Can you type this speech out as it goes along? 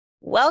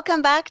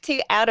Welcome back to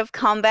Out of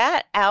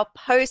Combat, our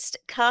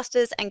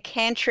post-casters and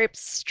cantrips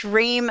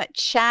stream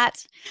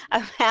chat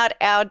about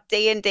our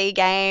D&D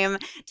game.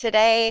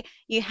 Today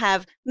you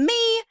have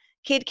me,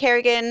 Kid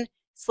Kerrigan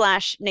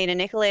 / Nina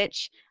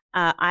Nikolic.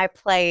 I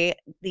play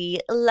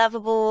the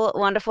lovable,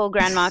 wonderful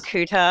Grandma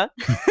Cooter.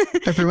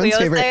 Everyone's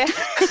favorite.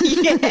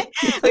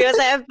 We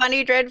also have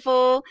Bunny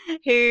Dreadful,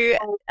 who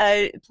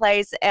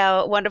plays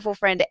our wonderful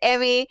friend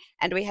Emmy,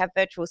 and we have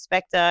Virtual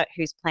Spectre,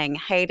 who's playing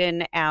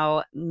Hayden,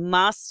 our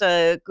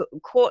master,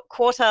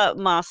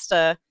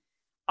 quartermaster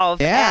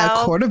of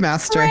our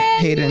quartermaster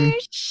Hayden.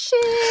 Ship.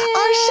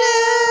 Our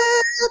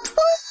ship!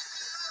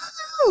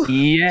 Woo!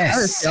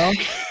 Yes.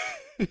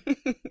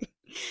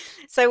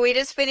 So we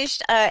just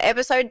finished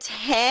episode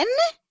 10.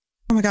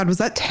 Oh my God, was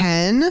that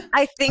 10?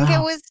 I think it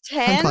was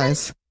Time 10.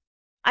 flies.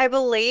 I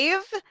believe.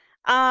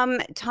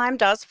 Time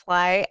does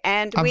fly,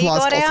 and I've we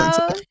lost got all sense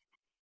of our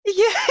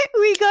it.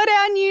 we got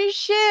our new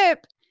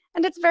ship,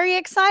 and it's very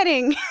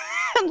exciting.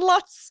 And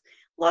lots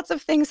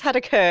of things had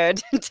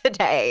occurred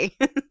today.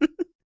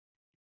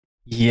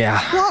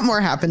 Yeah. A lot more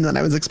happened than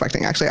I was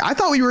expecting, actually. I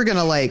thought we were going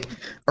to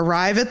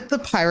arrive at the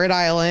pirate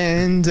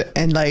island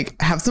and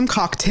have some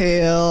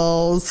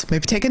cocktails,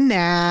 maybe take a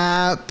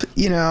nap,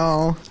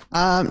 No,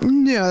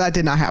 that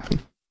did not happen.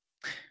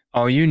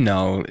 Oh,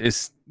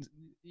 as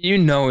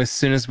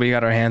soon as we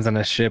got our hands on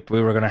a ship, we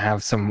were going to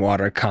have some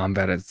water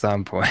combat at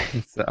some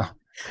point. So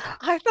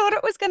I thought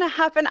it was going to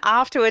happen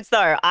afterwards,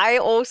 though. I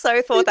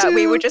also thought that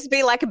we would just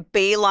be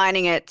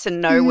beelining it to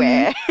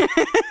nowhere.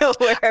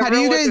 Wherever How do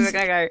you we were guys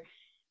going to go.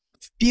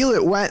 feel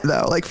it went,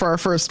 though, for our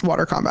first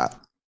water combat?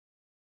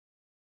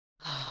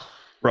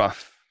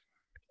 rough.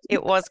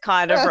 It was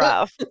kind of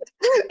rough.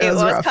 It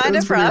was rough. kind It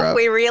was of pretty rough. rough.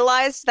 We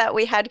realized that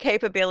we had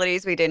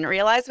capabilities we didn't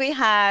realize we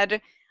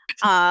had.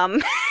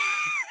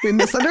 We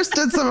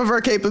misunderstood some of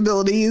our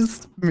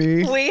capabilities.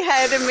 Me. We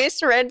had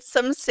misread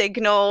some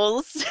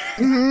signals.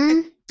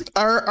 Mm-hmm.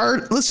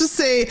 Our let's just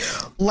say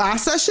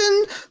last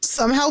session,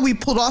 somehow we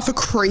pulled off a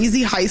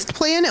crazy heist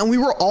plan and we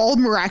were all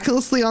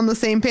miraculously on the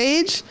same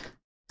page.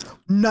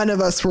 None of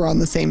us were on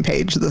the same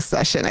page this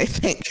session, I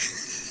think.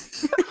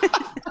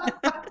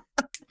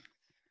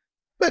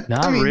 But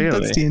Not really.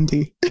 That's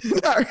D&D.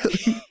 Not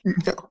really.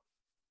 No.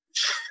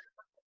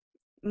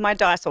 My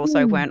dice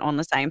also weren't on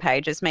the same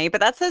page as me,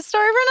 but that's a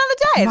story for another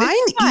day. Mine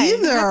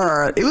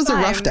either. It was a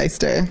rough fine. dice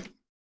day.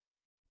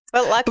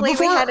 But But luckily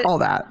before we had all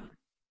that,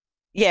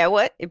 Yeah,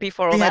 what?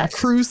 Before all we that? had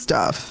crew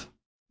stuff.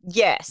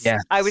 Yes.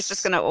 Yes. I was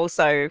just going to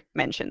also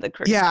mention the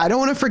crew. Yeah, I don't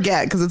want to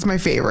forget because it's my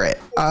favorite.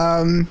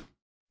 Yeah,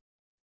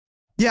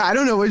 I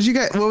don't know. What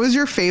was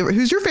your favorite?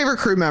 Who's your favorite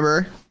crew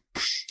member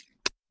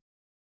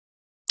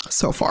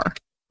so far?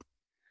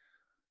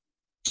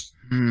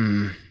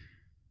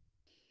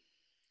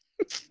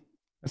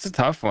 That's a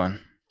tough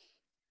one.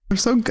 They're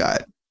so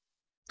good.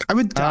 I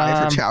would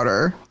die for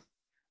Chowder.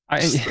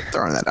 Just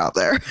throwing that out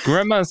there.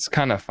 Grandma's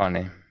kind of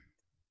funny.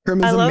 Grim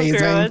is I love amazing.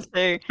 Grandma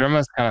too.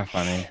 Grandma's kind of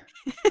funny.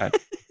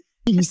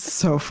 He's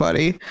so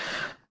funny.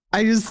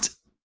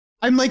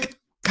 I'm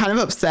kind of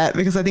upset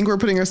because I think we're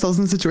putting ourselves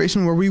in a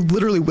situation where we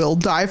literally will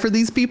die for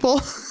these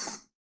people.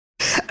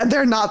 And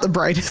they're not the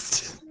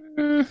brightest.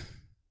 You're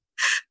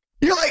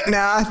like,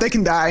 nah, they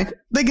can die.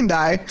 They can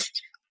die.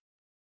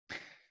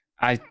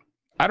 I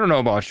don't know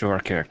about your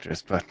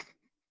characters, but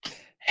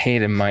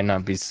Hayden might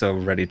not be so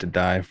ready to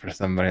die for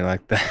somebody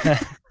like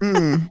that.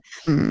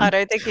 I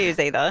don't think he is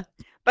either.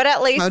 But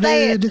at least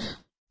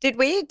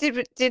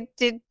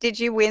did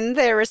you win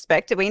their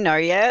respect? Do we know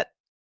yet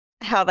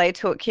how they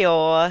took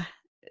your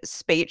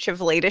speech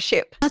of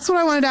leadership? That's what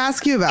I wanted to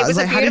ask you about. It was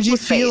a How did you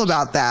beautiful feel speech.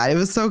 about that? It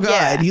was so good.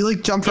 Yeah. You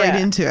jumped right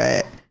into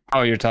it.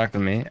 Oh, you're talking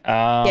to me?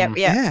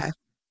 Yeah.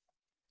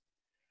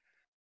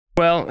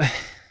 Well,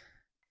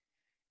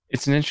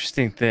 it's an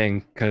interesting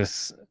thing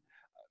because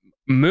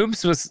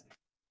Moobs was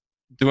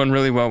doing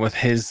really well with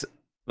his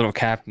little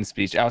captain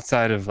speech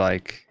outside of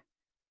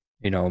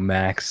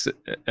Max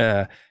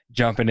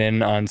jumping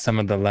in on some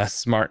of the less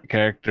smart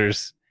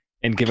characters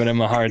and giving him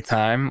a hard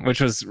time,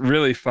 which was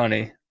really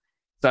funny.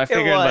 So I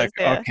figured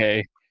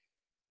okay,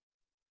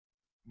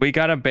 we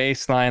got a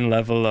baseline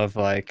level of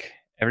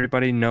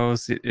everybody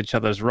knows each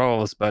other's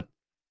roles, but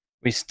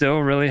we still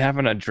really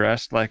haven't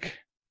addressed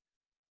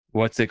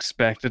what's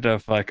expected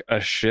of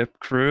a ship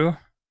crew.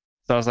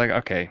 So I was like,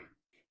 okay,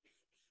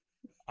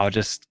 I'll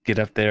just get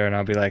up there and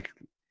I'll be like,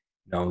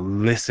 no,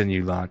 listen,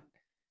 you lot.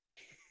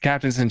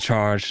 Captain's in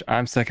charge.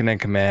 I'm second in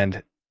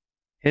command.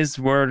 His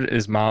word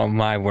is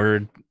my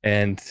word.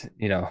 And,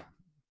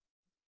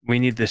 we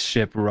need this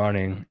ship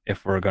running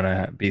if we're going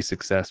to be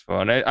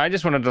successful. And I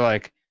just wanted to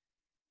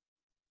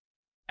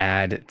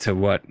add to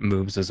what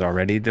Moobs was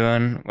already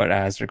doing, what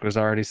Azric was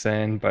already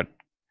saying, but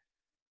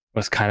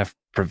was kind of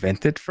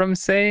prevented from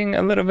saying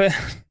a little bit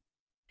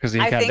because he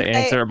had to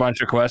answer a bunch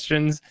of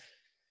questions.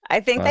 I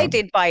think they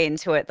did buy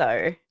into it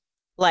though.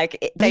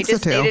 They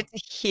just needed to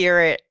hear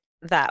it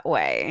that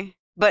way.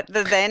 But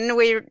then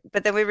we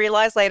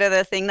realized later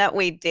the thing that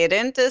we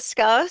didn't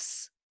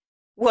discuss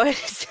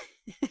was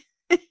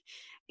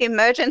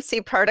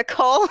emergency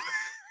protocol.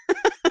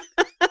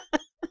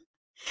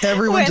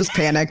 Everyone just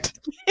panicked.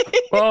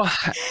 Well,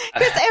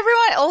 Because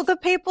everyone, all the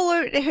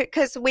people,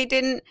 because we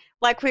didn't,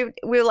 like, we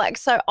were like,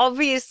 so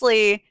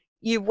obviously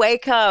you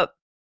wake up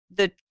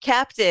the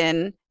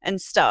captain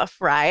and stuff,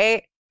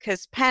 right?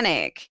 Because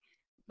panic.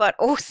 But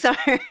also,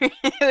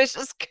 it was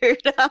just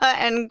Kuda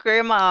and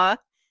Grimmer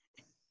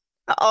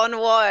on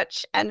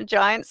watch and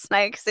giant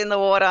snakes in the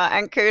water,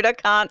 and Kuda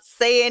can't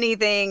see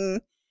anything.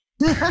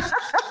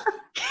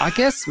 I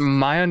guess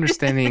my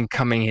understanding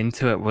coming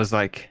into it was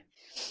like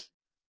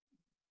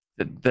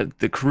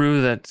the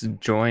crew that's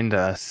joined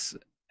us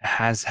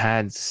has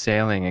had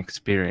sailing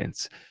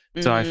experience.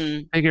 So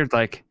I figured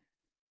like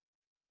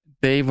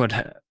they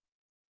would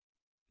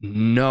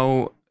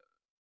know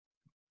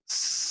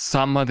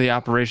some of the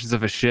operations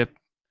of a ship,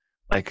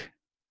 like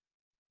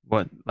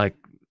what like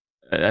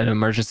an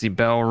emergency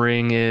bell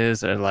ring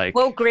is, or like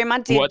Well, Grimmer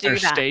did what do their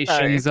that,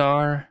 stations though.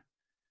 are.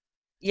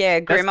 Yeah,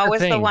 That's Grimmer the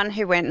was the thing. one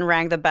who went and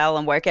rang the bell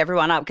and woke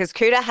everyone up because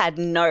Kuda had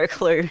no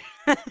clue.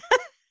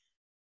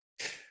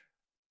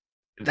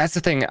 That's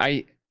the thing.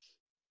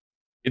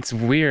 It's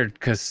weird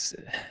because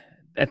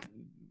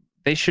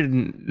they should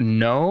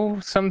know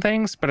some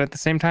things, but at the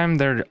same time,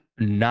 they're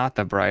not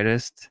the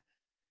brightest.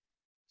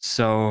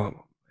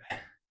 So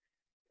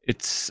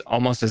it's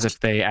almost as if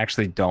they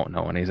actually don't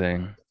know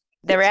anything.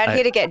 They're out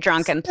here to get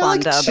drunk and They're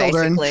like plunder,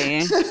 children.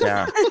 basically.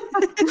 Yeah.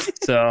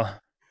 So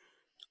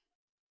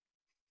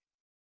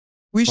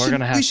We We're should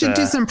gonna have do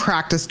to- some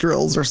practice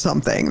drills or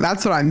something.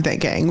 That's what I'm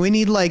thinking. We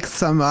need like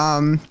some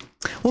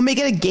we'll make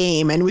it a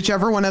game, and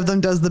whichever one of them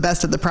does the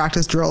best at the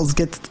practice drills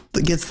gets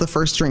the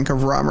first drink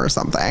of rum or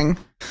something.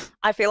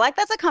 I feel like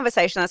that's a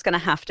conversation that's going to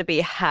have to be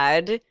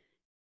had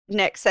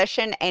next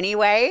session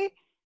anyway,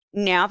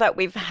 now that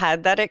we've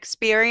had that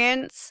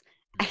experience.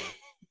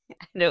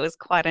 And it was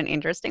quite an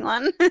interesting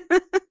one.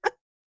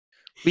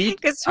 we.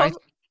 'Cause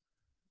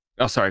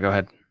Oh, sorry. Go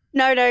ahead.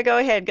 No, go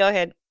ahead.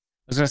 I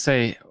was gonna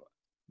say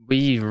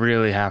we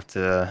really have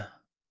to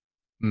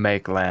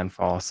make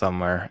landfall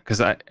somewhere because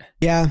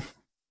Yeah.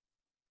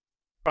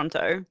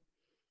 Pronto.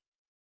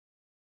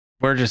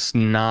 we're just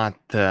not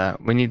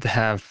we need to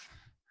have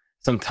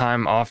some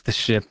time off the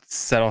ship,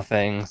 settle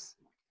things,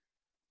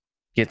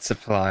 get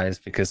supplies,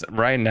 because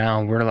right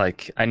now we're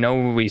like, I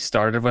know we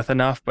started with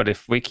enough, but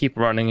if we keep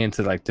running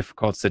into like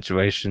difficult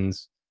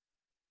situations,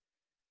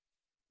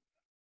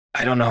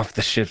 I don't know if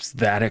the ship's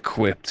that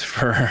equipped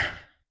for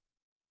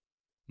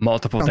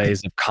multiple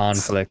days of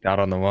conflict out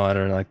on the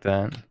water like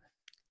that.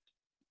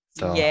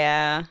 So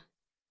Yeah.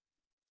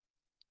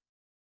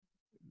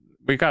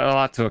 we got a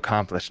lot to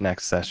accomplish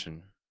next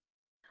session.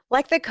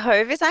 Like the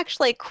cove is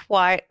actually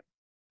quite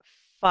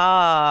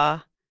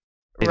far,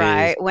 It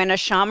right? is. When a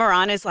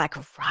Shamaran is like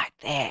right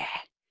there.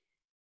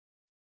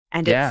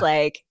 And Yeah. it's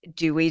like,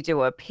 do we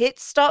do a pit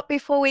stop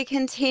before we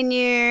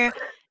continue?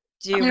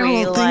 Do I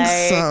we don't think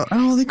so. I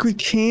don't think we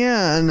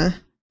can.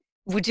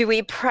 Do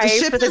we The pray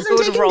ship for the isn't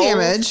good taking rolls?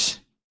 damage.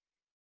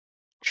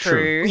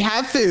 True. We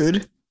have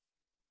food.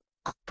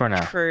 For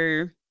now.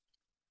 True.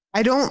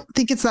 I don't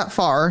think it's that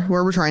far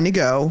where we're trying to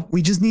go.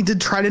 We just need to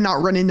try to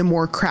not run into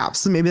more crap.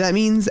 So maybe that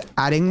means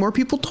adding more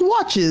people to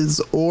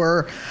watches,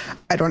 or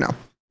I don't know.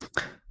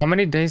 How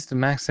many days did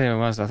Max say it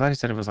was? I thought he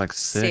said it was like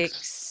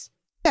 6.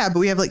 Yeah, but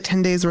we have like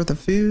 10 days worth of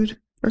food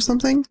or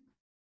something.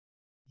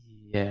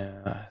 Yeah,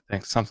 I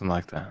think something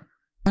like that.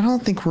 I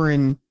don't think we're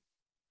in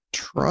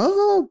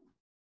trouble.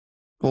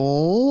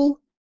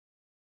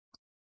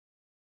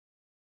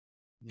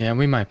 Yeah,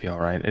 we might be all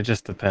right. It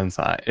just depends.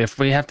 If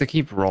we have to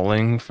keep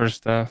rolling for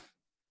stuff,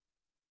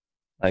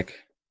 like,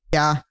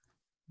 Yeah.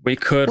 we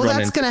could Well, run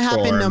that's into going to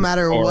happen no storms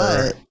matter or-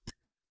 what.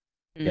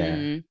 Yeah.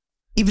 Mm.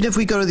 Even if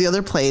we go to the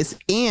other place.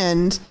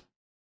 And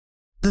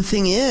the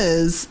thing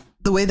is,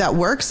 the way that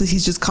works is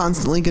he's just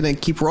constantly going to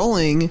keep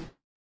rolling.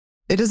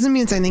 It doesn't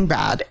mean it's anything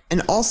bad.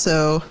 And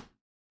also,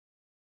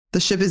 the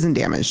ship isn't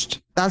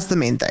damaged. That's the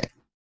main thing.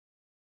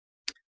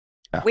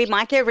 We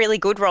might get really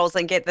good rolls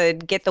and get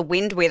the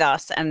wind with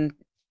us and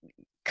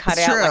cut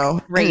That's out true.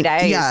 like 3 And-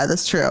 days. Yeah,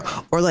 that's true.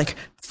 Or like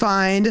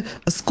find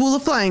a school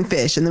of flying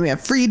fish and then we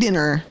have free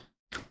dinner.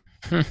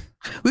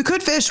 We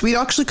could fish. We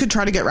actually could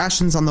try to get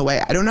rations on the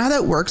way. I don't know how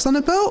that works on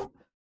a boat.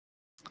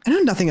 I know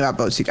nothing about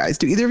boats, you guys.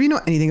 Do either of you know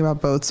anything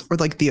about boats or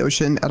like the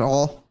ocean at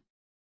all?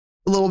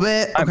 A little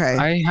bit? Okay.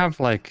 I have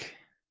like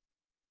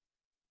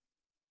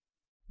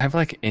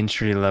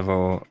entry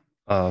level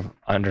of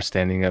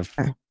understanding of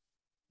Okay.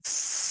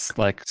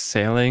 like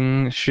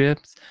sailing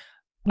ships.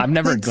 I've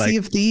never Played Sea like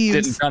of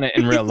Thieves. done it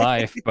in real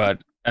life,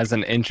 but as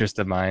an interest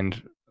of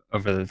mine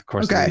over the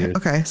course of the Okay. years.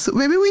 Okay. So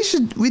maybe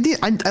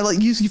I like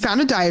you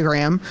found a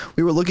diagram.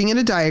 We were looking at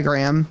a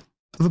diagram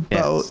of a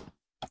Yes. boat.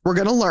 We're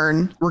going to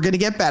learn. We're going to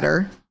get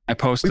better. I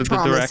posted the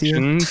promise you.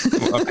 directions,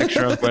 a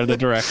picture of where the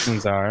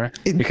directions are,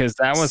 because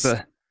that was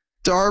a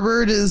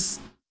Starboard is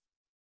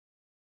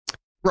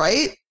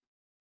right.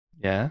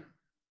 yeah.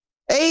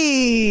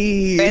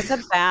 Hey. Where's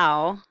the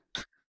bow?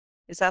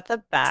 Is that the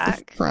The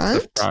back?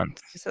 front. The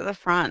front. Is it the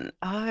front?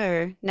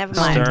 Oh, never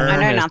No. mind. I Stern know is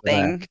the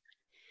nothing. back.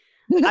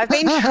 I've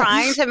been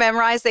trying to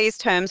memorize these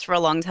terms for a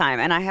long time,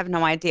 and I have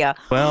no idea.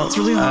 Well, It's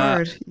really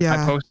hard. I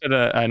Yeah. posted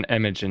an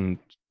image in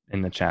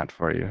the chat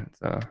for you.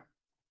 So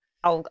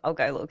I'll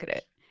go look at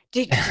it.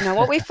 Do you know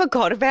what we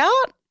forgot about?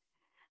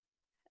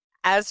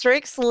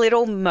 Asterix's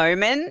little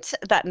moment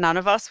that none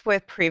of us were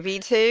privy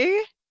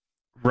to.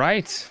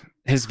 right,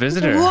 his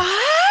visitor.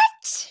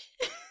 What?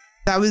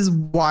 That was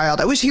wild.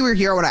 I wish he were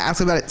here when I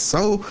asked about it.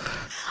 So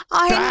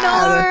I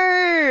bad.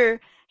 know.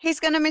 He's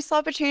going to miss the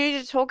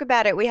opportunity to talk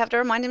about it. We have to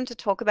remind him to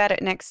talk about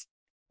it next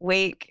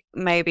week,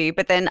 maybe.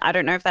 But then I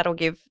don't know if that'll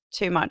give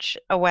too much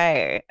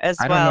away as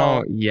I well.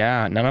 don't know.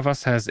 Yeah, none of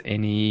us has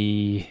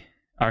any.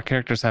 Our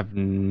characters have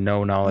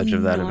no knowledge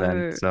of that No.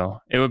 event,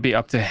 so it would be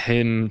up to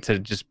him to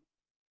just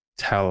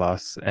tell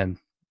us. And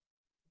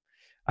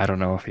I don't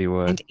know if he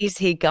would. And is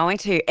he going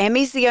to?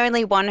 Emmy's the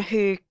only one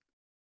who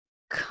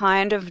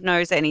kind of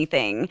knows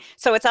anything.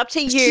 So it's up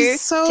to you She's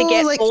so, to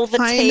get like, all the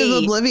kind tea.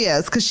 of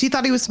oblivious because she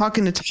thought he was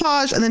talking to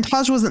Taj, and then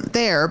Taj wasn't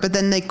there. But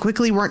then they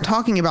quickly weren't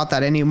talking about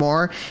that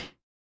anymore.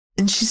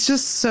 And she's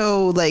just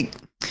so like,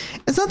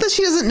 it's not that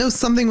she doesn't know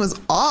something was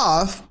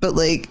off, but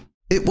like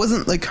it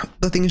wasn't like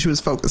the thing she was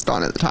focused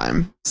on at the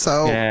time.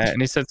 So Yeah, and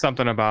he said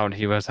something about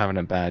he was having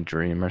a bad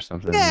dream or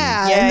something.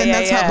 yeah, and then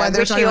that's not why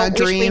they're talking about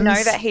which dreams. we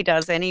know that he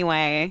does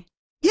anyway.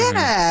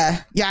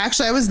 Yeah. Yeah,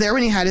 actually I was there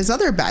when he had his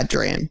other bad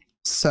dream.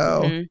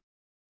 So Mhm.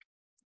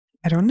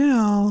 I don't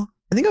know.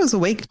 I think I was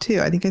awake too.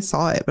 I think I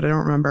saw it, but I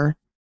don't remember.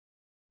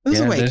 I was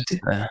awake too.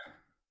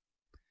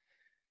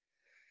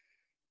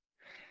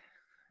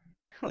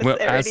 Was Well,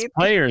 there as anything?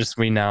 players,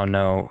 we now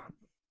know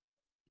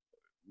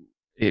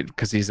it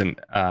because he's an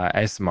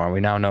ASMR. We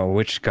now know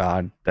which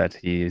god that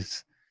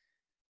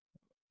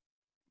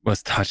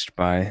was touched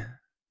by,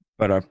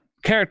 but our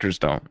characters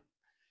don't.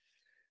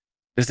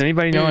 Does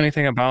anybody know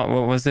anything about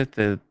what was it?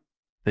 The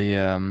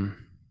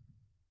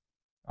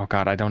oh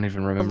god, I don't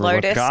even remember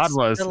what god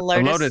was. The The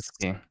Lotus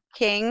King.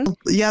 King.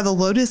 Yeah, the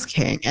Lotus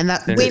King. And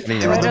that We've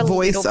they heard were the a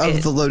voice little of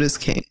bit. the Lotus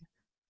King.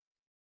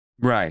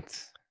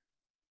 Right.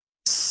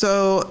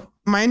 So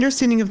my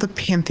understanding of the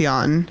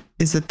Pantheon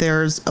is that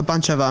there's a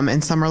bunch of them,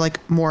 and some are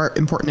like more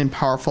important and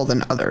powerful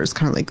than others,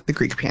 kind of like the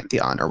Greek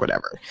Pantheon or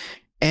whatever.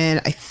 And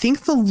I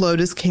think the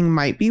Lotus King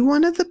might be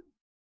one of the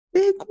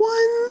big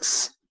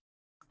ones.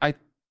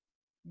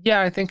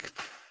 Yeah, I think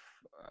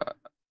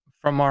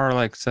from our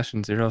like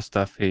session 0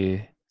 stuff,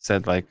 he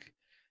said like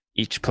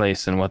each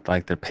place and what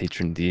like their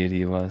patron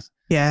deity was.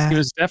 Yeah. He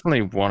was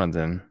definitely one of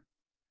them.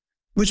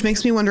 Which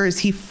makes me wonder, is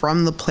he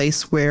from the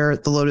place where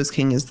the Lotus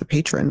King is the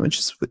patron,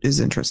 which is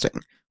interesting.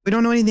 We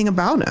don't know anything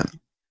about him.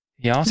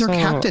 He also, He's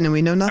our captain and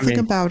we know nothing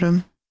about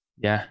him.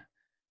 Yeah.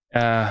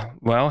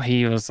 Well,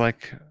 he was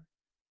like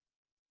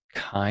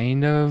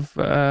kind of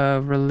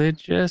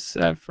religious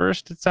at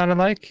first, it sounded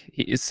like.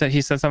 He said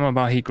something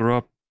about he grew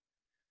up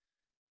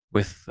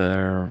with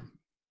their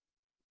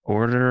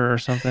order or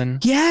something.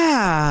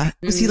 Yeah.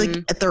 Was he like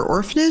at their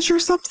orphanage or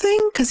something?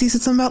 Because he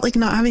said something about like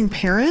not having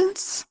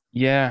parents.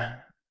 Yeah.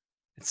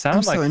 It sounded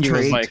I'm so like he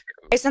was like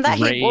Isn't that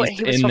what he was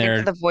raised talking in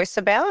to the voice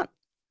about?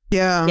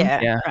 Yeah.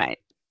 Yeah. Right.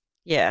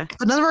 Yeah.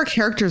 But none of our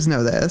characters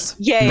know this.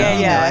 Yeah. No,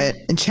 Yeah. know it,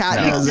 and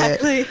chat knows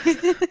Exactly.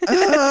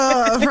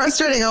 it.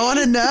 Frustrating. I want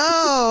to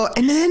know.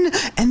 And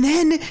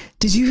then,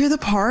 did you hear the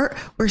part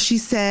where she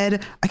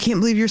said, "I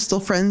can't believe you're still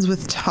friends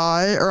with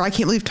Taj," or "I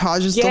can't believe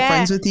Taj is still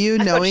friends with you,"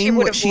 knowing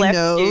what she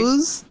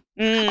knows?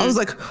 I was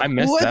like,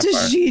 "What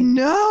does she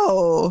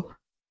know?"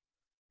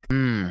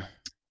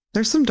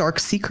 There's some dark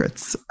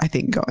secrets, I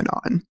think, going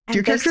on. Do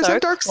your characters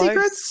have dark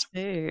secrets?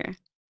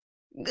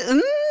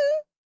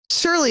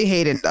 Surely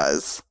Hayden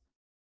does.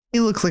 He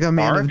looks like a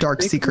man of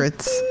dark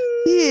secrets.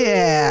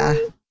 Yeah.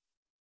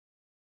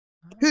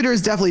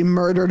 Cooter's definitely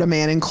murdered a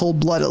man in cold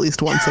blood at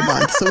least once a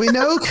month. So we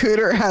know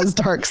Cooter has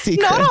dark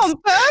secrets. Not on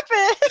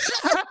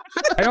purpose.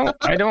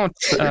 I don't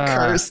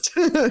cursed.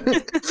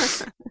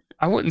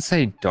 I wouldn't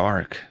say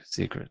dark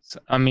secrets.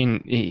 I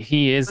mean,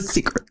 he is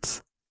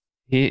secrets.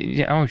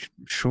 Oh,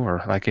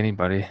 sure, like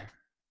anybody.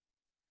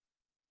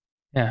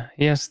 Yeah,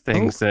 he has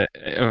things that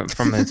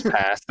from his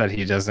past that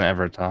he doesn't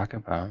ever talk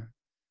about.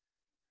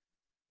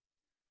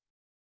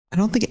 I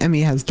don't think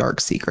Emmy has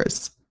dark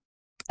secrets.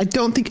 I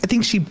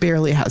think she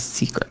barely has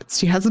secrets.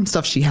 She has some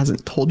stuff she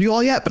hasn't told you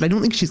all yet, but I don't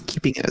think she's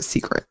keeping it a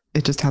secret.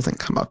 It just hasn't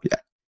come up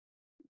yet.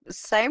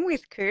 Same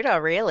with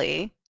Kuda,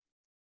 really.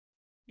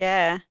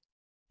 Yeah,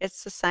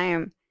 it's the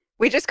same.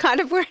 We just kind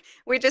of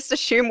we just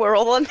assume we're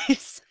all on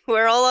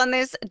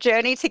this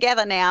journey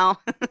together now.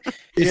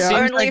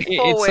 Only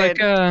forward.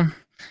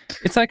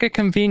 It's like a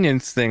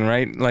convenience thing,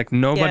 right? Like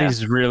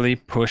nobody's really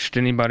pushed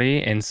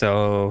anybody, and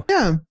so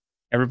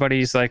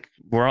everybody's like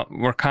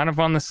we're kind of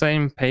on the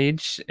same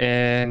page,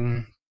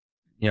 and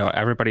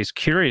everybody's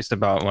curious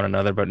about one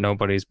another, but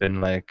nobody's been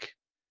like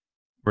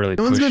really.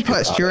 No one's been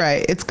pushed. You're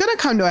right. It's gonna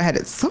come to a head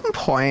at some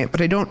point, but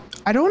I don't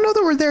know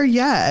that we're there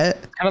yet.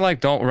 Kind of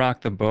like don't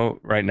rock the boat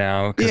right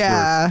now.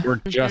 Yeah,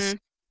 we're just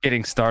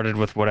getting started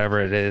with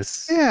whatever it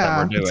is. Yeah, that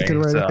we're doing, that's a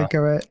good way to think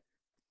of it.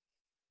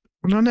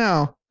 I don't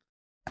know.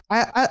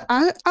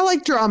 I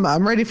like drama.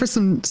 I'm ready for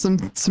some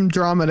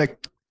drama to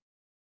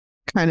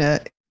kind of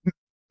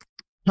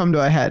come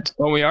to a head.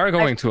 Well, we are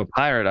going to a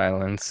pirate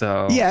island,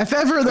 so Yeah, if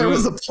ever there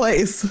was a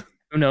place.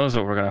 who knows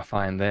what we're gonna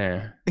find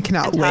there. I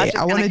cannot And Taj wait. is I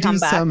want to gonna do come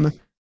back. some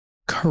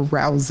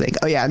carousing.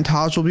 Oh yeah, and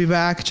Taj will be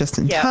back just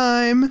in Yep.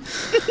 time.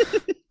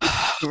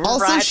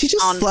 Also, Right she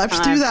just on slept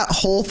time. through that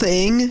whole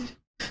thing.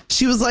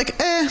 She was like,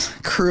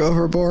 crew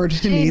overboard. Who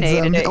She needs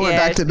needed them? it, I went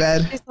yeah. back to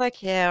bed. She's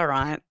like, yeah, all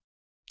right.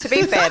 To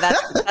be fair,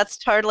 that's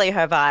totally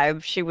her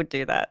vibe. She would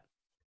do that.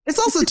 It's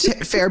also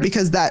fair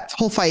because that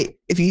whole fight,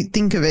 if you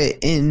think of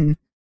it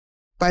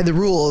by the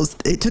rules,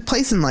 it took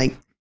place in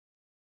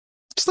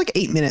just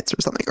 8 minutes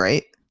or something,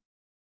 right?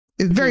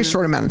 It's a very Mhm.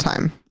 short amount of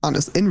time,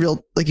 honest, in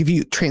real, like if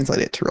you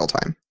translate it to real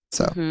time.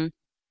 So Mhm.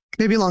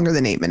 maybe longer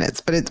than 8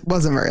 minutes, but it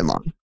wasn't very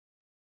long.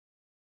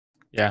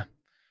 Yeah,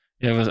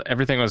 it was.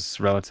 Everything was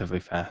relatively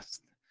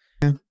fast.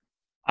 Yeah.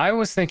 I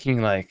was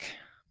thinking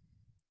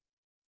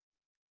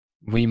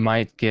we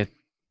might get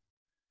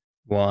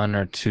one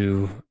or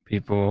two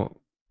people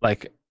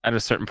at a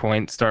certain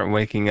point start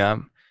waking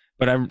up,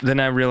 but then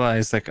I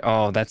realized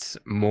oh, that's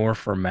more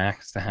for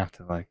Max to have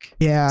to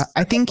Yeah,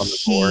 I step think up on the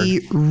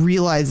he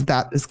realized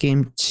that this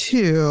game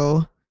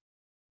too.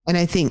 And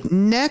I think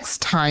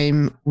next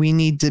time we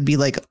need to be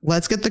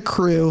let's get the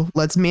crew,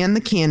 let's man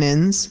the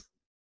cannons.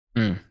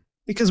 Mm.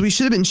 Because we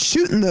should have been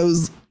shooting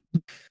those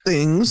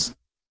things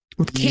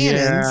with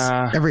cannons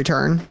every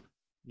turn.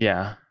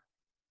 Yeah.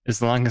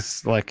 As long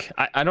as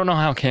I don't know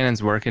how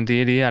cannons work in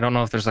D&D. I don't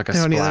know if there's a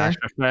don't splash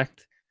either.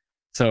 effect.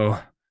 So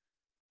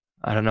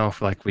I don't know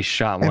if we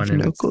shot I one have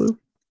and no clue.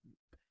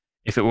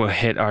 if it will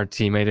hit our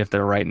teammate if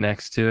they're right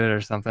next to it or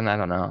something. I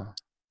don't know.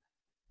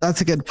 That's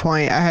a good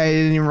point. I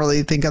didn't even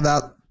really think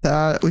about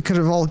that. We could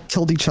have all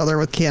killed each other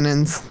with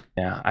cannons.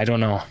 Yeah, I don't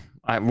know.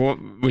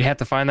 We have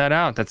to find that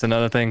out. That's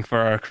another thing for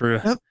our crew.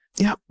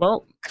 Yep.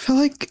 Well, I feel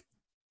like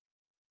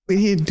we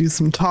need to do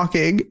some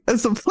talking and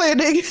some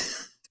planning.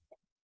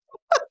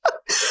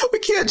 We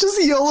can't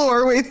just YOLO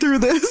our way through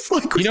this.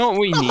 you know what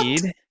we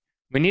need?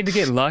 We need to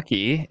get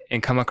lucky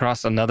and come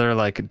across another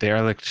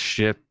derelict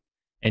ship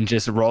and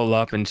just roll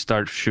up and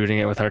start shooting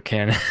it with our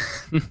cannon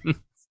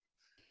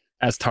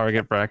as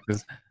target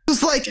practice.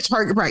 Just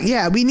target practice.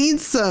 Yeah, we need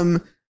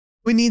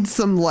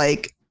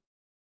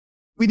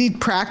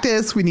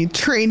practice. We need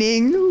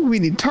training. We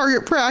need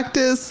target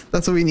practice.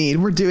 That's what we need.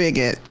 We're doing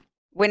it.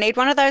 We need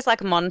one of those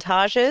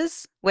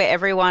montages where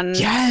everyone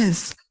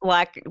Yes.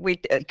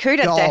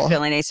 Kuda Y'all.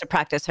 definitely needs to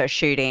practice her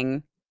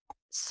shooting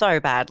so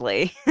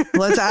badly.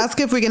 Let's ask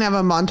if we can have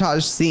a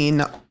montage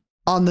scene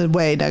on the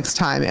way next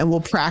time, and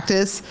we'll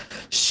practice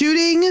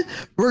shooting.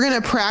 We're going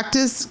to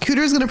practice.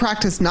 Cooter's going to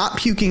practice not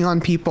puking on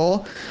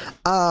people.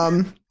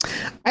 I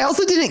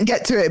also didn't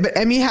get to it, but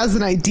Emmy has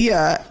an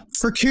idea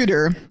for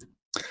Cooter.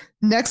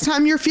 Next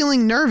time you're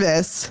feeling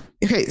nervous,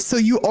 okay, so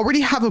you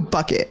already have a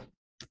bucket.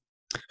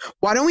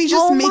 Why don't we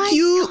just make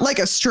you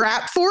a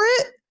strap for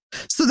it?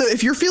 So that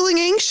if you're feeling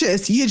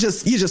anxious, you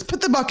just put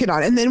the bucket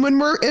on. And then when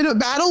we're in a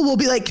battle, we'll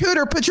be like,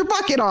 Cooter, put your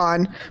bucket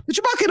on.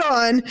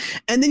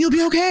 And then you'll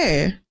be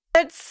okay.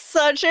 That's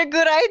such a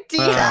good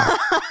idea.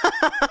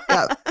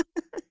 Yeah.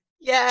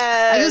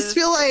 Yes. I just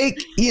feel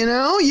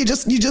you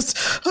just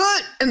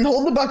and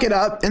hold the bucket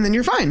up and then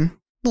you're fine.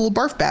 A little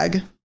barf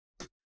bag.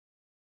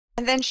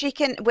 And then she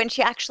can, when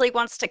she actually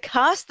wants to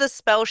cast the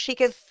spell, she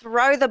can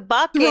throw the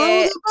bucket.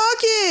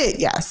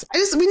 Yes.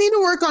 We need to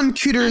work on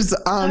Cooter's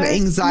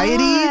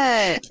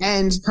anxiety smart.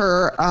 and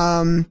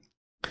her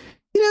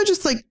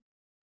just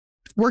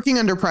working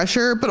under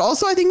pressure. But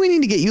also I think we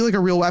need to get you a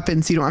real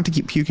weapon so you don't have to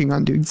keep puking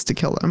on dudes to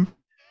kill them.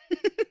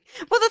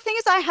 Well, the thing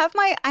is, I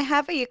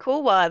have a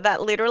Yakulwa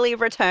that literally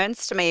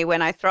returns to me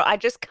when I throw. I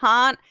just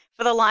can't,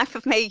 for the life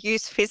of me,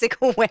 use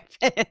physical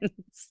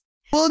weapons.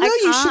 Well, no,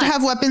 you should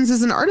have weapons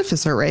as an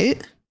artificer,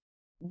 right?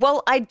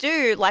 Well, I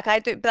do, but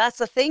that's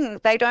the thing.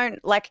 They don't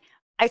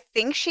I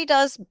think she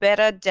does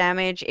better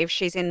damage if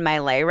she's in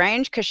melee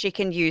range because she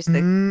can use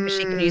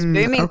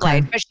booming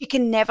blade, but she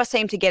can never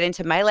seem to get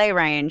into melee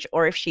range.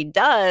 Or if she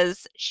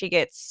does, she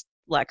gets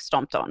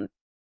stomped on.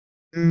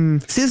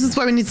 See, this is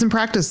why we need some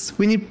practice.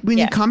 We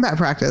need combat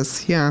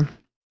practice. Yeah,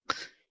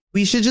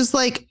 we should just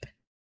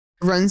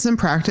run some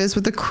practice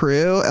with the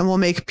crew, and we'll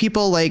make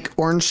people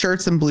orange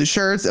shirts and blue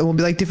shirts, and we'll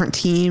be different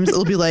teams.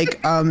 It'll be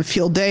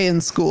field day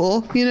in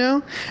school,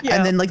 Yeah.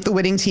 And then the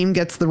winning team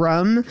gets the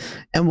rum,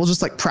 and we'll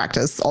just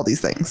practice all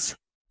these things.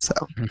 So,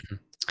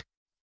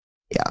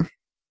 yeah.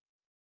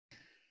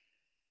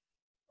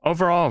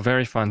 Overall,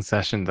 very fun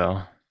session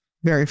though.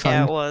 Very fun.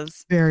 Yeah, it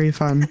was very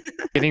fun.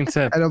 Getting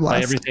to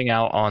play everything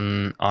out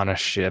on a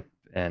ship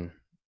and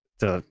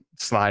to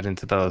slide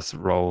into those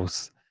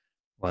roles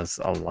was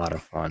a lot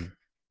of fun.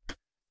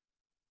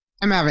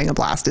 I'm having a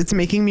blast. It's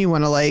making me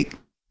want to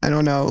I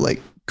don't know,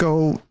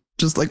 go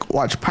just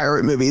watch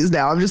pirate movies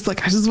now. I'm just I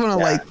just want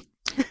to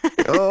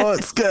oh,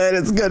 it's good.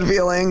 It's a good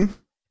feeling.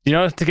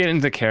 To get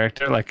into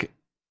character,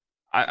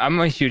 I'm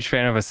a huge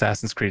fan of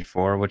Assassin's Creed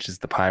 4, which is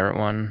the pirate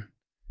one.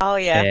 Oh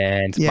yeah.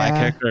 And my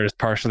character is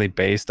partially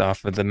based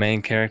off of the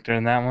main character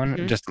in that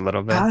one, just a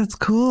little bit. Oh, that's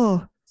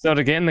cool. So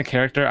to get in the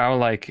character, I'll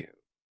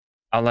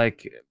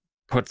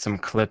put some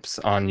clips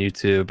on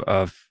YouTube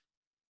of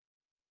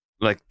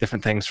like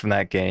different things from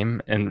that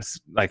game and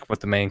like what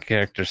the main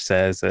character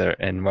says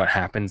and what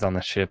happens on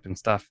the ship and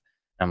stuff.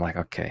 I'm like,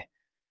 okay,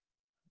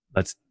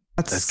 let's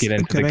get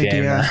into the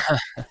game.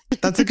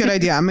 That's a good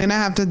idea. I'm gonna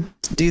have to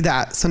do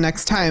that. So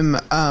next time,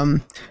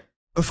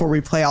 before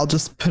we play, I'll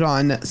just put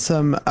on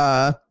some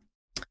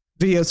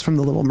videos from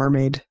The Little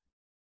Mermaid,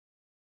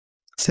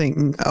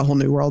 saying A Whole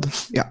New World.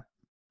 Yeah.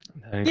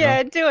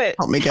 Yeah, do it.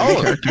 Help me get the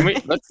character.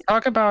 Let's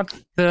talk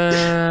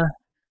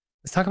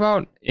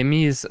about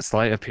Emmy's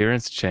slight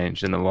appearance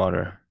change in the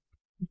water.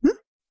 Mm-hmm.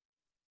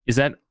 Is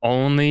that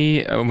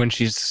only when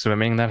she's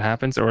swimming that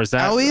happens, or is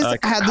that? I always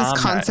had this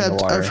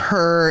concept of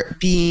her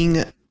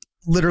being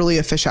literally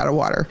a fish out of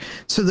water.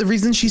 So the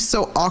reason she's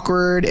so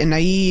awkward and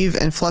naive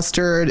and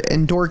flustered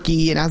and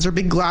dorky and has her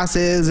big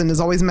glasses and is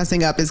always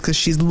messing up is because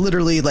she's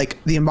literally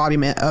like the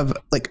embodiment of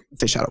like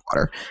fish out of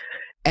water.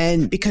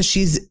 And because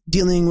she's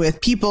dealing with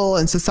people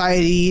and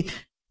society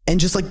and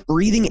just like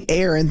breathing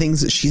air and things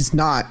that she's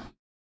not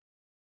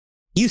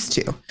used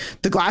to.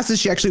 The glasses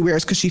she actually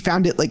wears because she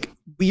found it like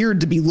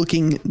weird to be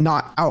looking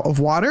not out of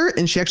water,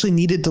 and she actually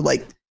needed to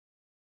like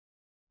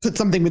put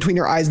something between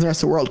her eyes and the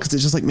rest of the world because it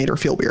just like made her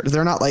feel weird.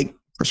 They're not like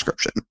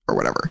prescription or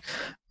whatever.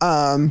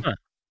 And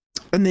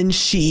then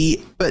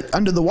but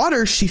under the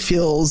water she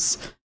feels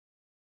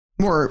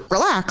more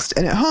relaxed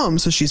and at home,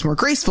 so she's more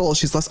graceful,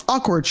 she's less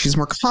awkward, she's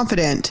more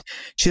confident,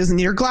 she doesn't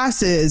need her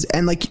glasses.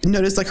 And like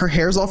notice like her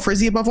hair's all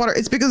frizzy above water.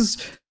 It's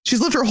because she's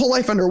lived her whole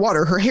life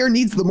underwater. Her hair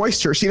needs the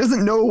moisture. She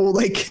doesn't know,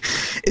 like,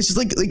 it's just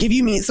like if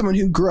you meet someone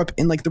who grew up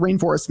in like the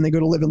rainforest and they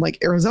go to live in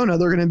like Arizona,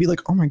 they're going to be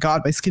like, oh my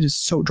God, my skin is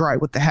so dry.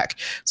 What the heck?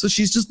 So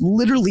she's just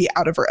literally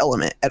out of her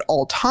element at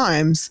all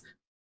times.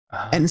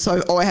 And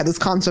so I had this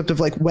concept of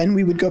like, when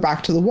we would go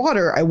back to the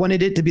water, I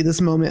wanted it to be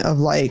this moment of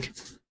like,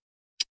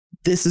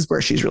 this is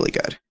where she's really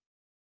good.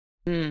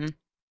 Mm.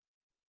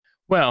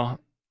 Well,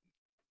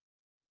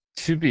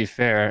 to be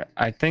fair,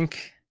 I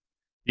think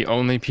the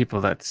only people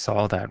that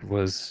saw that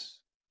was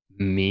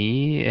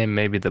me and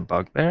maybe the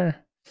bugbear.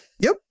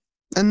 Yep.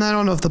 And I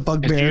don't know if the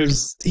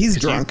bugbear's, he's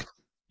drunk.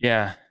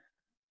 Yeah.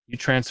 You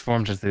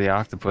transformed into the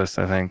octopus,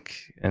 I think.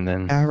 And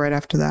then. Yeah, right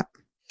after that.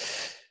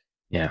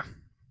 Yeah.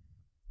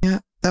 Yeah.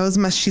 That was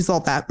my she's all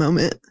that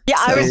moment. Yeah,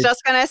 so, I was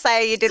just going to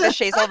say you did the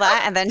she's all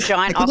that and then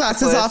giant octopus.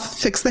 Glasses off,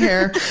 fix the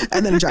hair,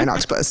 and then a giant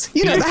octopus.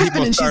 You know, that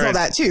happened in she's all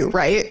that too,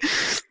 right?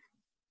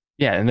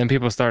 Yeah, and then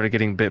people started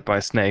getting bit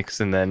by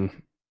snakes and then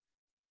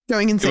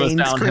going insane,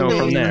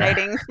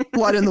 screaming,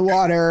 blood in the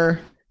water,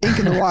 ink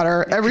in the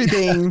water,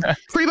 everything.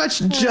 Pretty much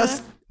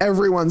just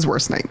everyone's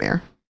worst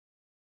nightmare.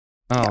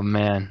 Oh,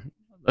 man.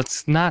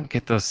 Let's not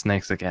get those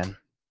snakes again.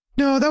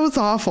 No, that was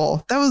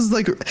awful. That was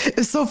like,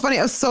 it's so funny.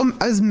 I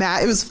was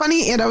mad. It was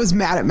funny. And I was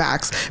mad at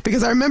Max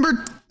because I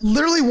remember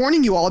literally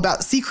warning you all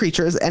about sea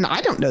creatures. And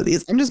I don't know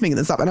these. I'm just making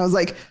this up. And I was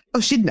like, oh,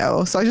 she'd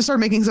know. So I just started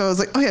making, so I was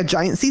like, oh yeah,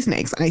 giant sea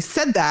snakes. And I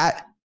said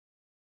that.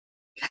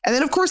 And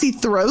then of course he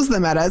throws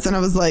them at us. And I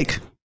was like,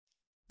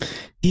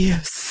 you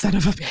son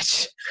of a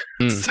bitch.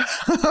 So,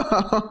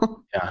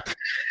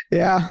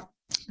 yeah. I feel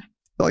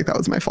like that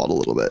was my fault a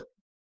little bit.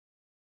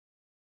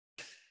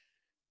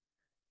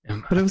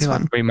 But it was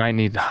fun. Like we might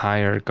need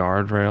higher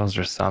guardrails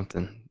or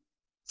something,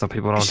 so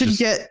people don't. Should just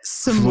get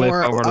some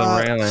more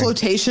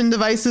flotation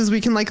devices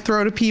we can like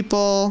throw to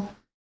people.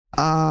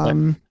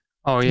 Like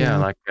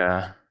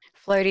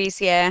floaties,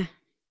 yeah,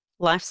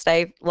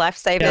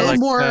 lifesavers.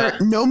 Yeah,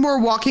 no more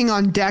walking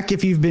on deck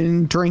if you've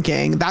been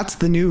drinking. That's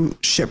the new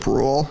ship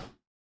rule.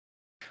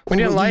 We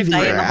need a life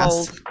ring.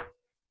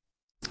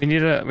 We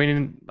need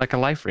like a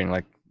life ring,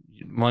 like.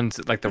 One's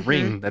like the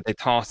ring that they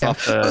toss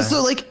off the...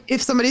 So like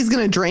if somebody's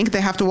gonna drink,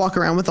 they have to walk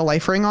around with a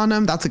life ring on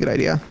them. That's a good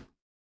idea.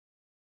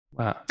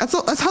 Wow. That's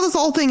how this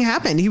whole thing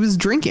happened. He was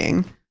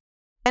drinking.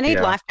 I need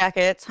life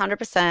jackets,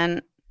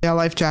 100%. Yeah,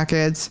 life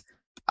jackets.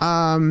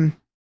 Also,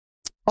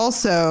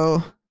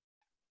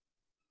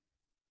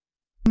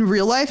 in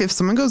real life, if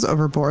someone goes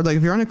overboard, like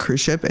if you're on a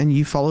cruise ship and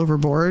you fall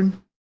overboard,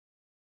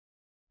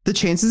 the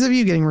chances of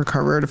you getting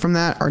recovered from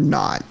that are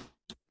not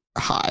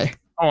high.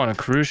 Oh, on a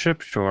cruise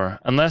ship, sure.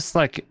 Unless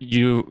like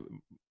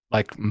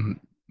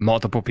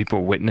multiple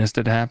people witnessed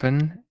it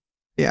happen.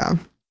 Yeah.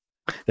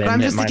 But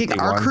I'm just thinking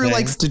our crew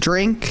likes to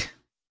drink,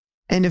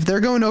 and if they're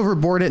going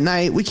overboard at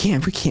night, we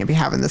can't be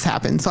having this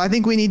happen. So I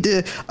think we need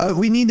to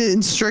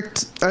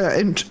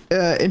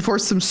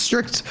enforce some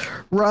strict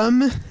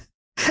rum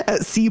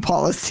at sea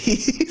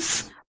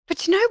policies.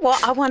 But you know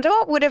what? I wonder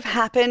what would have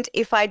happened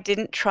if I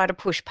didn't try to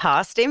push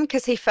past him,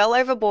 because he fell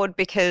overboard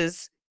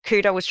because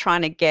Kuda was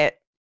trying to get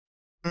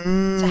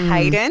to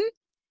Hayden.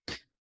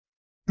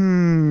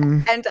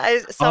 And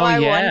I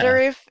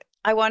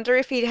wonder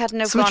if he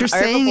hadn't have gone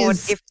overboard,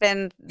 if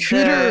then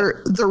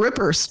the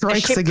Ripper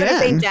strikes the ship again. could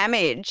have been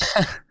damaged.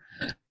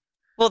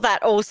 Well,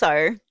 that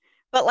also,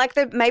 but like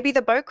maybe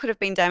the boat could have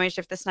been damaged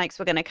if the snakes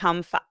were going to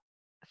come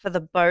for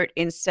the boat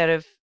instead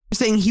of. You're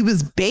saying he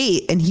was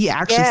bait and he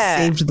actually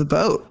saved the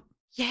boat.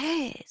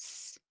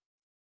 Yes.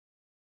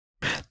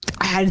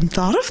 I hadn't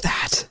thought of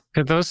that.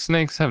 Could those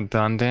snakes have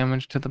done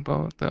damage to the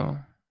boat though?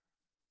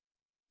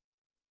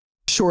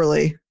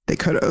 Surely they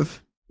could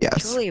have.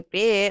 Yes. Surely a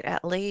bit,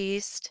 at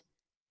least.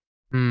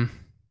 Hmm.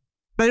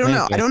 But I don't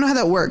know. Maybe. I don't know how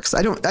that works.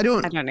 I don't I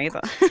don't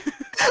either.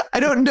 I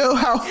don't know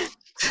how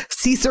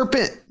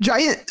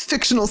giant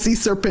fictional sea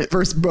serpent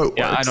versus boat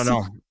Yeah, works. I don't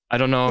know. I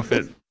don't know if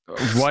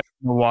what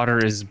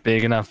water is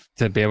big enough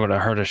to be able to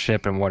hurt a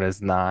ship and what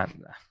is not.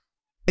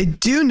 I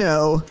do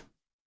know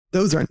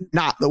those are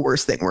not the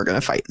worst thing we're going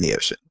to fight in the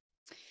ocean.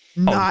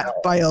 Not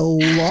by a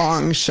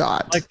long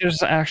shot. Like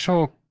there's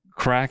actual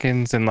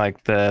krakens and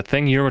like the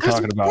thing you were There's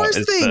talking about worse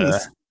is things.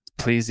 the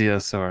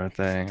plesiosaur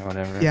thing, or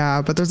whatever.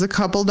 Yeah, but there's a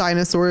couple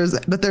dinosaurs,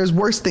 but there's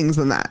worse things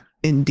than that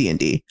in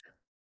D&D.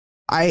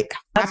 I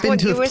That's happen what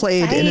to you have were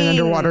played in an saying.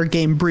 underwater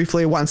game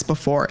briefly once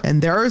before,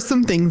 and there are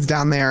some things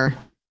down there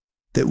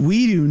that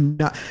we do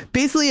not.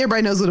 Basically,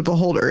 everybody knows what a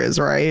beholder is,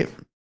 right?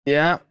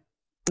 Yeah.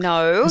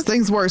 No. There's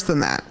things worse than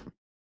that.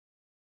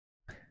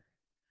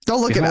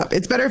 Don't look it up.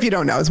 It's better if you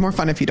don't know. It's more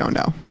fun if you don't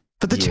know.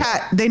 But the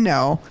chat, they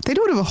know. They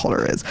know what a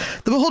beholder is.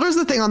 The beholder is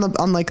the thing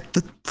on like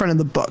the front of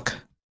the book.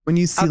 When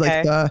you see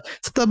like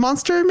the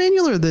monster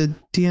manual or the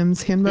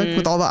DM's handbook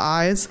with all the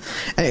eyes.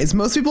 Anyways,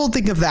 most people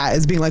think of that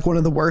as being like one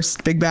of the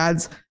worst big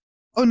bads.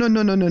 Oh, no.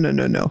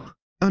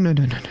 Oh,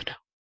 no.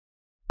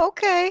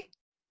 Okay.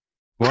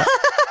 What?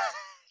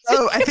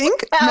 Oh, I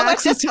think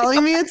Max is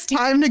telling me it's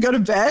time to go to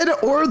bed,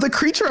 or the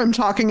creature I'm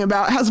talking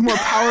about has more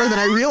power than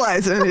I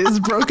realize and it is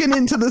broken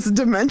into this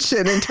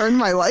dimension and turned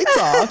my lights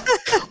off.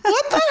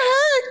 What the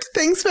heck?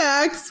 Thanks,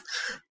 Max.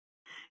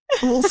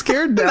 I'm a little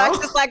scared now.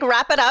 Max is like,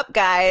 wrap it up,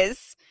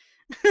 guys.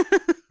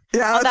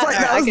 Yeah, it's like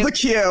that was the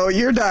cue.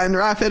 You're done.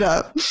 Wrap it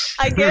up.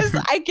 I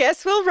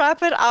guess we'll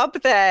wrap it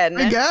up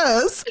then. I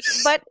guess.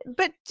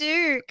 But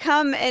do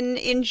come and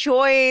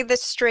enjoy the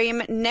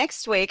stream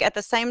next week at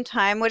the same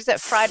time. What is it,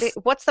 Friday?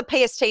 What's the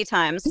PST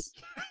times?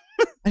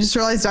 I just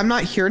realized I'm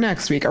not here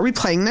next week. Are we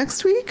playing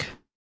next week?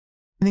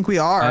 I think we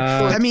are.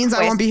 That means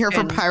I won't be here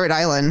for Pirate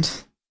Island.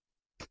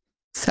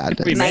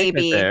 Sadness. We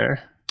Maybe.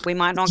 There. We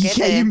might not get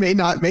Yeah, there. you may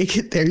not make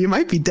it there. You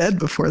might be dead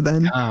before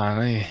then.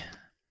 Golly.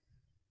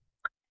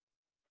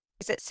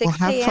 Is it 6 Well,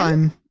 have p.m.?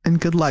 fun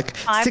and good luck.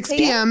 5 6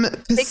 p.m.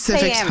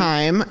 Pacific p.m.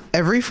 time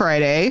every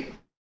Friday.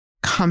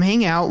 Come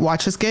hang out.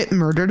 Watch us get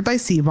murdered by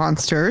sea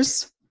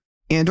monsters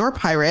and or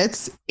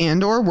pirates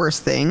and or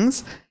worse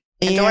things.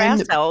 And or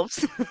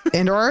ourselves.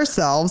 And or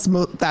ourselves.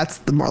 That's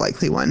the more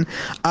likely one.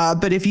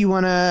 But if you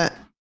want to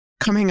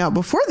come hang out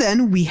before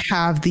then, we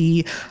have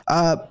the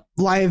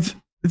live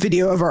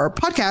video of our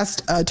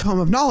podcast, Tome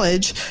of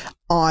Knowledge,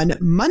 on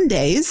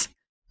Mondays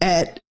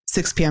at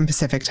 6 p.m.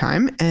 Pacific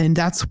time. And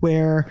that's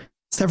where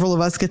several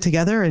of us get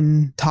together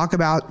and talk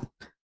about,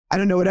 I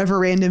don't know, whatever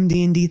random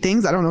D&D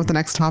things. I don't know what the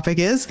next topic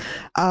is,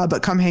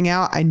 but come hang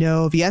out. I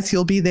know VS,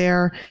 you'll be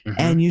there,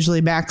 and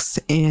usually Max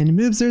and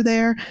Moobs are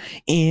there,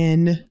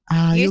 and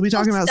you'll be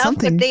talking about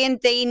something. For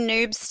D&D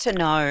noobs to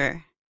know.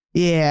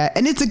 Yeah,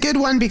 and it's a good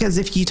one because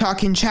if you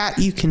talk in chat,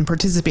 you can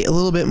participate a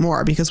little bit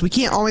more because we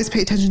can't always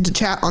pay attention to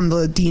chat on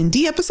the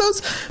D&D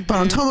episodes, but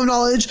on Tome of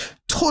Knowledge,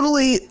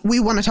 totally, we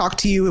want to talk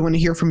to you. We want to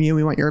hear from you.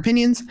 We want your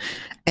opinions.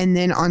 And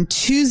then on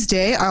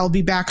Tuesday, I'll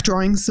be back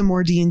drawing some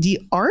more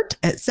D&D art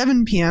at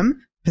 7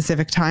 p.m.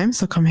 Pacific time,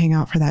 so come hang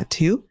out for that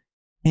too.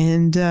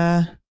 And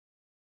I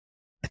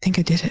think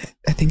I did it.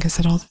 I think I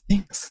said all the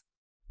things.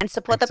 And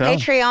support the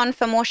Patreon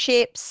for more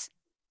ships.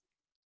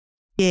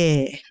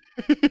 Yeah.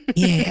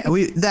 Yeah,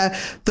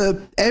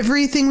 the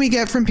everything we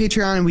get from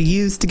Patreon we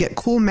use to get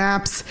cool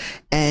maps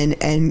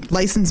and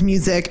license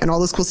music and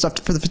all this cool stuff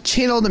for the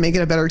channel to make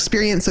it a better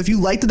experience. So if you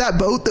liked that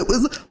boat that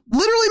was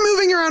literally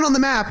moving around on the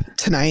map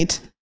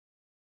tonight,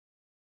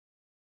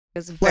 it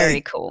was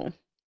very cool.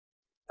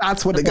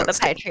 That's what it goes. The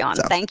Patreon.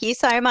 So, thank you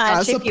so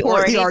much. If you support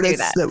already the artists do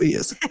that. that we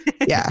use.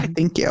 Yeah,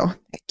 thank you.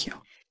 Thank you.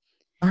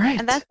 All right.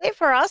 And that's it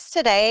for us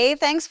today.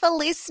 Thanks for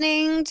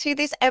listening to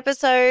this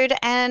episode,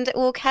 and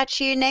we'll catch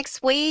you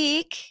next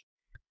week.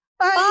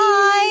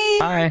 Bye.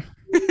 Bye.